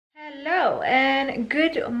Hello and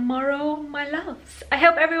good morrow, my loves. I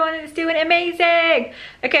hope everyone is doing amazing.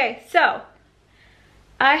 Okay, so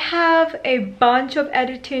I have a bunch of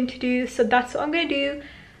editing to do, so that's what I'm gonna do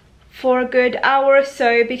for a good hour or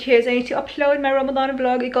so because I need to upload my Ramadan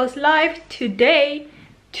vlog. It goes live today.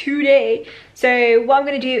 So what I'm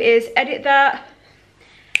gonna do is edit that,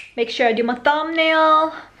 make sure I do my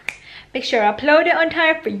thumbnail, make sure I upload it on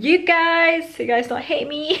time for you guys so you guys don't hate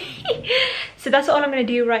me. So that's all I'm gonna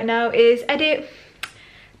do right now is edit,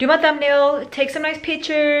 do my thumbnail, take some nice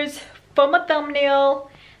pictures for my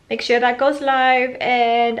thumbnail, make sure that goes live,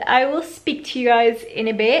 and I will speak to you guys in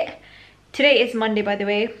a bit. Today is Monday, by the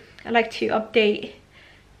way. I like to update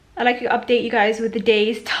you guys with the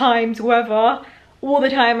days, times, weather all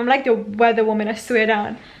the time. I'm like the weather woman, I swear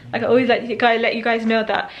down. Like I always let you guys know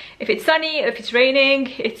that if it's sunny, if it's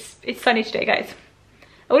raining, it's sunny today, guys.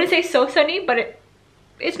 I wouldn't say so sunny, but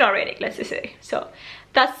it's not raining, let's just say. So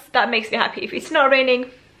that makes me happy. If it's not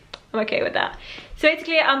raining, I'm okay with that. So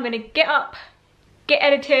basically I'm gonna get up, get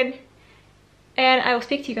edited, and I will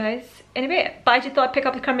speak to you guys in a bit. But I just thought I'd pick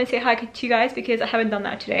up the camera and say hi to you guys because I haven't done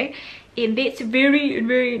that today. And it's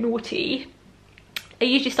very naughty. I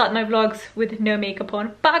usually start my vlogs with no makeup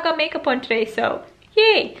on, but I got makeup on today, so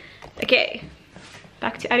yay. Okay,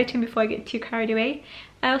 back to editing before I get too carried away.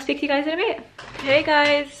 I'll speak to you guys in a bit. Hey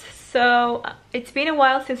guys, so it's been a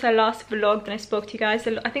while since I last vlogged and I spoke to you guys.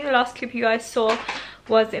 I think the last clip you guys saw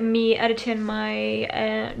was me editing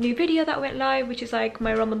my new video that went live, which is like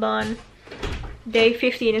my Ramadan day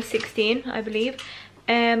 15 and 16, I believe.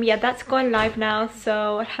 Yeah, that's gone live now,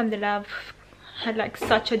 so alhamdulillah. I've had like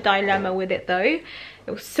such a dilemma with it though.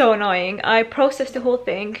 It was so annoying. I processed the whole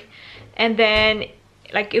thing and then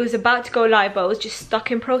like it was about to go live, but I was just stuck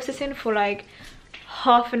in processing for like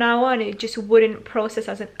half an hour and it just wouldn't process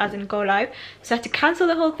as in go live. So I had to cancel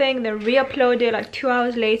the whole thing, then re-upload it like 2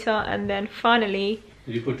 hours later, and then finally...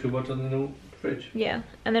 Did you put too much on the fridge? Yeah,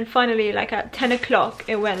 and then finally like at 10 o'clock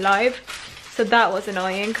it went live. So that was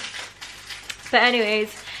annoying. But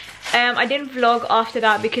anyways, I didn't vlog after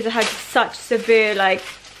that because I had such severe like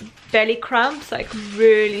belly cramps, like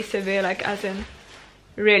really severe, like as in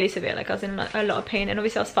really severe, like as in like, a lot of pain. And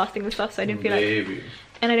obviously I was fasting and stuff, so I didn't feel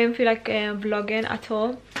like vlogging at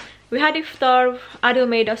all. We had iftar. Adil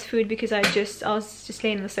made us food because I was just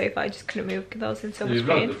laying on the sofa. I just couldn't move because I was in so much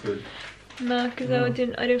pain. The food? No, because I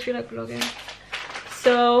didn't feel like vlogging.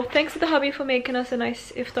 So thanks to the hubby for making us a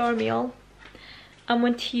nice iftar meal. I'm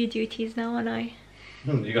on to your duties now, and I.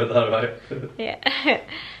 You got that right. Yeah.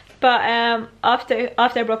 But after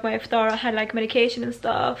I broke my iftar, I had like medication and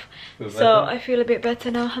stuff, so I feel a bit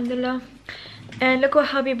better now, alhamdulillah. And look what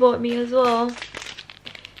hubby bought me as well.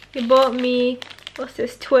 He bought me, what's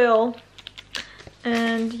this, Twill.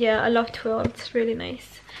 And yeah, I love Twill, it's really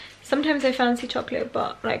nice. Sometimes I fancy chocolate,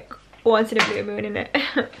 but like once in a blue moon, innit?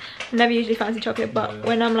 I never usually fancy chocolate, but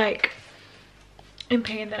when I'm like in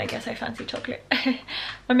pain, then I guess I fancy chocolate.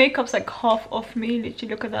 My makeup's like half off me,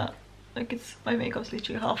 literally, look at that. Like my makeup's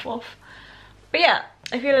literally half off. But yeah,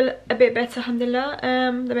 I feel a bit better, alhamdulillah.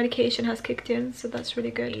 The medication has kicked in, so that's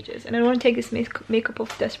really good. And I want to take this makeup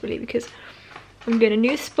off desperately because I'm doing a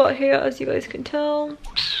new spot here, as you guys can tell.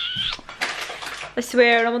 I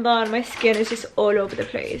swear, Ramadan, my skin is just all over the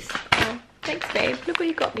place. Oh, thanks babe, look what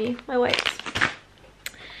you got me, my wipes.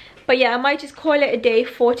 But yeah, I might just call it a day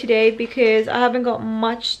for today because I haven't got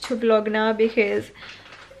much to vlog now because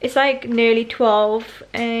it's like nearly 12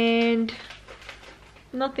 and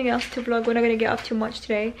nothing else to vlog. We're not going to get up too much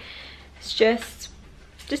today. It's just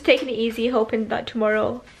taking it easy, hoping that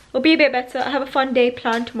tomorrow will be a bit better. I have a fun day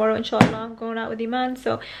planned tomorrow, inshallah. I'm going out with Iman,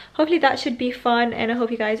 so hopefully that should be fun and I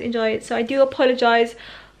hope you guys enjoy it. So I do apologize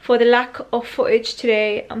for the lack of footage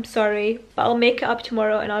today. I'm sorry, but I'll make it up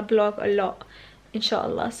tomorrow and I'll vlog a lot,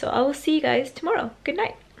 inshallah. So I will see you guys tomorrow. Good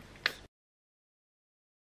night.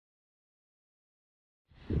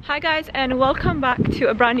 Hi guys, and welcome back to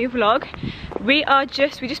a brand new vlog. We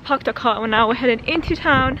just parked our car and now we're heading into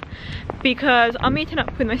town because I'm meeting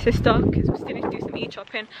up with my sister because we still need to do some Eid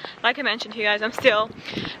shopping. Like I mentioned to you guys,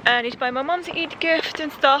 I need to buy my mom's Eid gift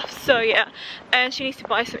and stuff, so yeah, and she needs to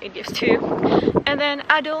buy some Eid gifts too. And then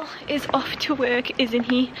Adil is off to work, isn't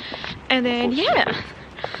he? And then yeah,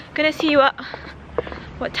 gonna see what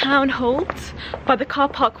town holds. But the car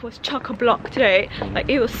park was chock-a-block today, like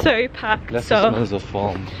it was so packed. Leicester smells of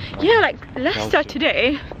farm. Yeah, like Leicester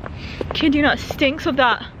today, kid you not, stinks of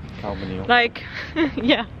that cow manure. Like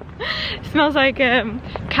yeah, it smells like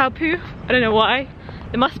cow poo. I don't know why.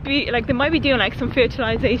 They might be doing like some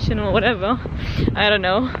fertilization or whatever, I don't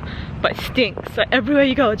know, but it stinks. Like everywhere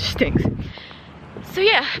you go it just stinks. So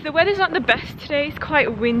yeah, the weather's not the best today. It's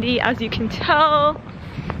quite windy, as you can tell.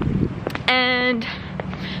 and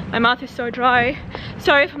my mouth is so dry.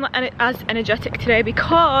 Sorry if I'm not as energetic today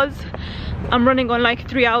because I'm running on like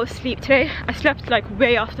 3 hours sleep today. I slept like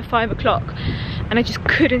way after 5 o'clock and I just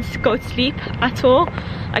couldn't go to sleep at all.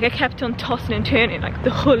 Like I kept on tossing and turning like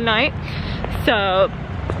the whole night, so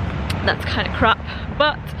that's kind of crap,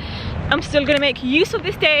 but I'm still gonna make use of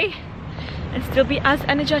this day and still be as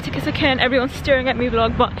energetic as I can. Everyone's staring at me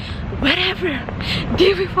vlog, but whatever,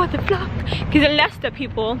 do it for the vlog. Because in Leicester,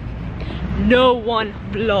 people, no one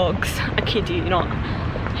vlogs. I kid you not.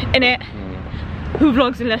 Innit? Who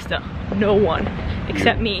vlogs in Leicester? No one,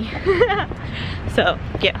 except me. So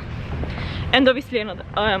yeah, and obviously another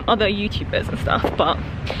other YouTubers and stuff, but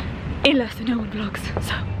in Leicester no one vlogs.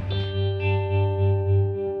 So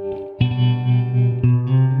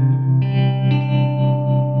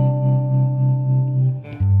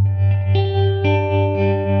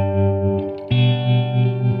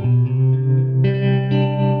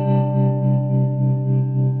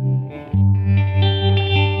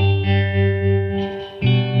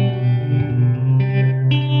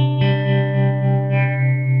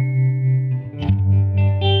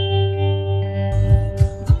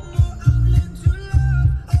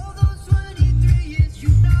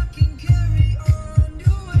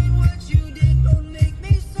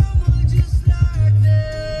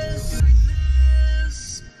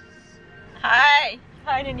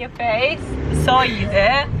in your face. Saw you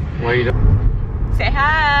there. What are you doing? Say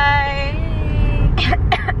hi.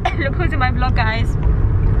 Look who's in my vlog, guys.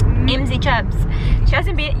 Amina Chebbi. She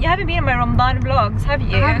hasn't been. You haven't been in my Ramadan vlogs, have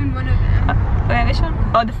you? I haven't one of them. Wait, which one?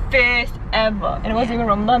 Oh, the first ever. And it wasn't even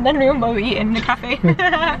Ramadan. Then remember we ate in the cafe.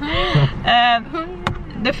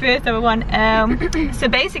 The first ever one. So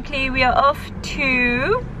basically, we are off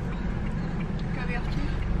to.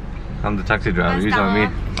 I'm the taxi driver. You tell me.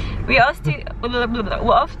 We're off to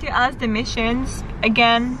Asda Missions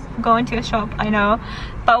again, going to a shop, I know,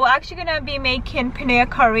 but we're actually gonna be making paneer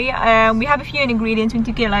curry. We have a few ingredients. We need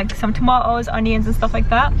to get like some tomatoes, onions and stuff like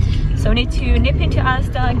that, so we need to nip into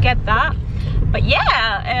Asda and get that. But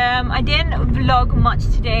yeah, I didn't vlog much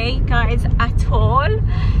today, guys, at all.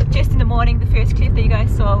 Just in the morning, the first clip that you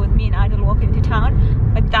guys saw with me and Idol walking into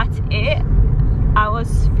town, but that's it. I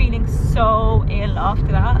was feeling so ill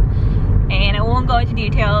after that, and I won't go into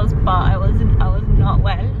details, but I was not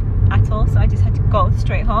well at all, so I just had to go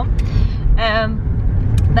straight home.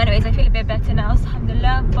 But anyways, I feel a bit better now, so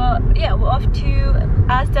alhamdulillah. But yeah, we're off to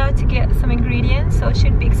Asda to get some ingredients, so it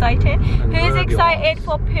should be exciting. Who's excited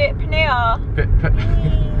for paneer?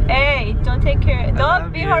 Hey, don't take care.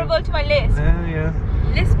 Don't be horrible to my list. Yeah.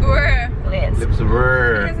 Lips were. Lips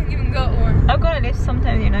were. It hasn't even got one. I've got a list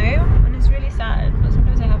sometimes, you know, and it's really sad, but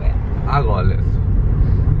sometimes I have it. I got a list.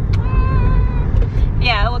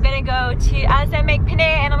 Yeah, we're gonna go to Asda and make paneer,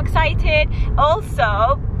 and I'm excited.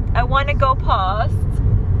 Also, I want to go past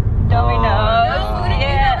Domino's. No, we're gonna do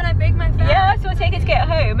that when I break my fast. Yeah, so we'll take it to get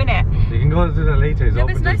home, innit? You can go do that later. It's No,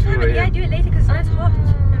 but open it's nice till to 2 have it. Yeah, a.m. do it later because it's nice hot.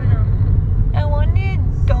 I wanted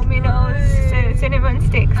Domino's cinnamon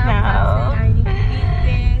sticks now. I need to eat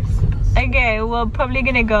this. Okay, we're probably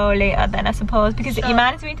gonna go later then, I suppose, because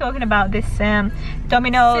Iman has been talking about this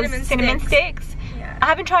Domino's cinnamon sticks. Yeah. I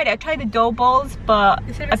haven't tried it. I tried the dough balls, but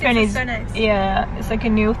The cinnamon apparently sticks are so nice. yeah, it's like a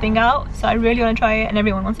new thing out, so I really want to try it, and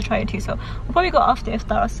everyone wants to try it too, so we'll probably go after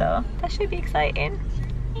iftar, so that should be exciting.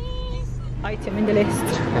 Item in the list.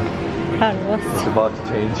 It's about to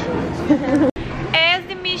change. As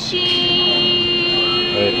the machine.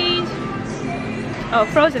 Oh,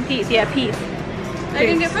 frozen peas. Yeah, peas. I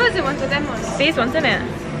can get frozen ones or them ones. These ones, isn't it?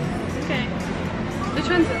 Okay. Which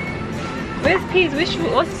ones? Where's peas?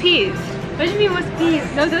 What's peas? What do you mean what's peas?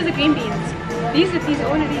 No, those are green beans. These are peas.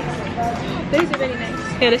 All of these. Those are really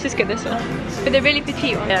nice. Yeah, let's just get this one. But they're really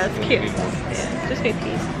petite ones. Yeah, it's cute. Yeah, just get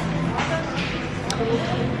peas.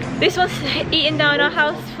 This one's eaten down our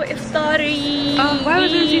house for iftari. Oh, why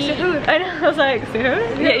was it suhoor? I know, I was like, suhoor?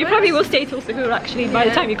 Yeah, you probably will stay till suhoor actually by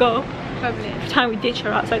the time you go. Probably. By the time we ditch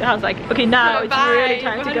her outside the house, like, okay, now it's really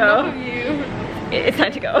time to go. It's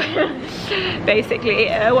time to go. Basically,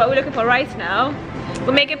 what we're looking for right now.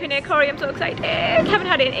 We're making paneer curry. I'm so excited. Haven't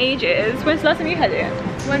had it in ages. When's the last time you had it?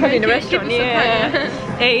 Probably in the restaurant. Yeah,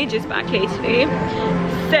 ages back actually.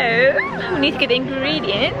 So we need to get the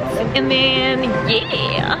ingredients, and then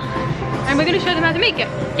yeah. And we're gonna show them how to make it.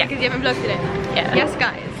 Yeah, because you haven't vlogged today. Yeah. Yes,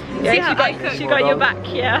 guys. Yeah, See how I cook. she got your back.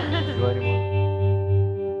 Yeah. Do anyone?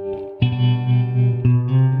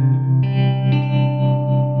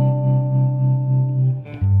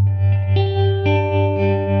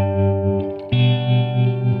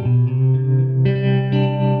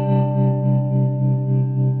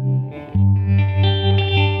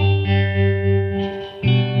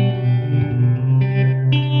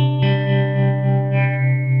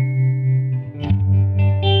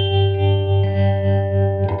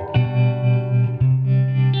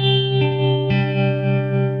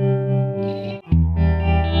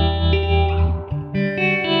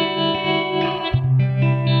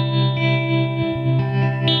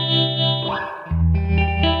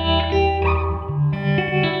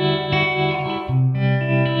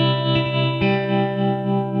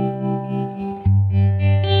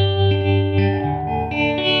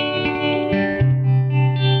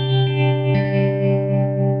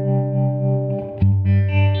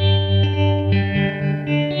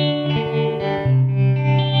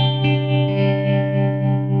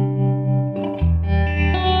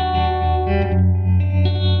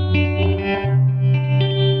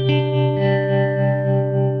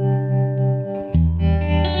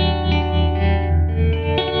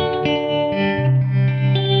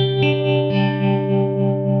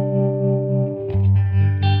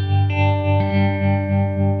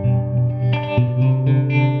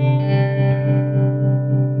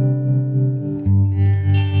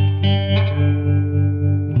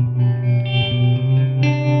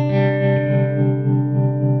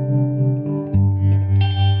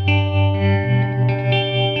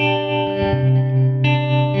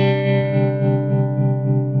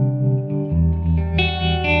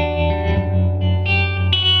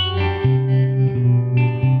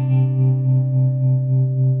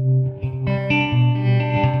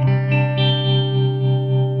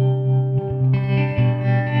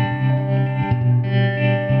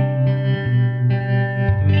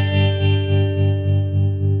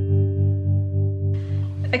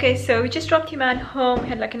 Okay, so we just dropped Iman home. We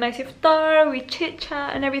had like a nice iftar, we chit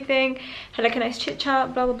chat and everything, had like a nice chit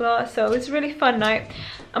chat, blah blah blah. So it was a really fun night.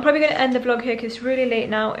 I'm probably gonna end the vlog here because it's really late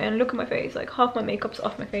now, and look at my face, like half my makeup's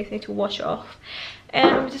off my face. I need to wash it off, and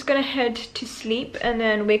I'm just gonna head to sleep and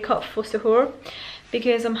then wake up for suhoor,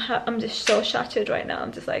 because I'm just so shattered right now.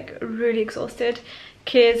 I'm just like really exhausted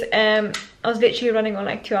because I was literally running on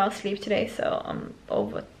like 2 hours sleep today, so I'm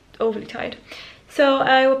overly tired. So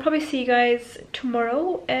I will probably see you guys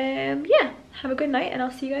tomorrow. Yeah, have a good night and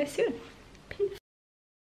I'll see you guys soon.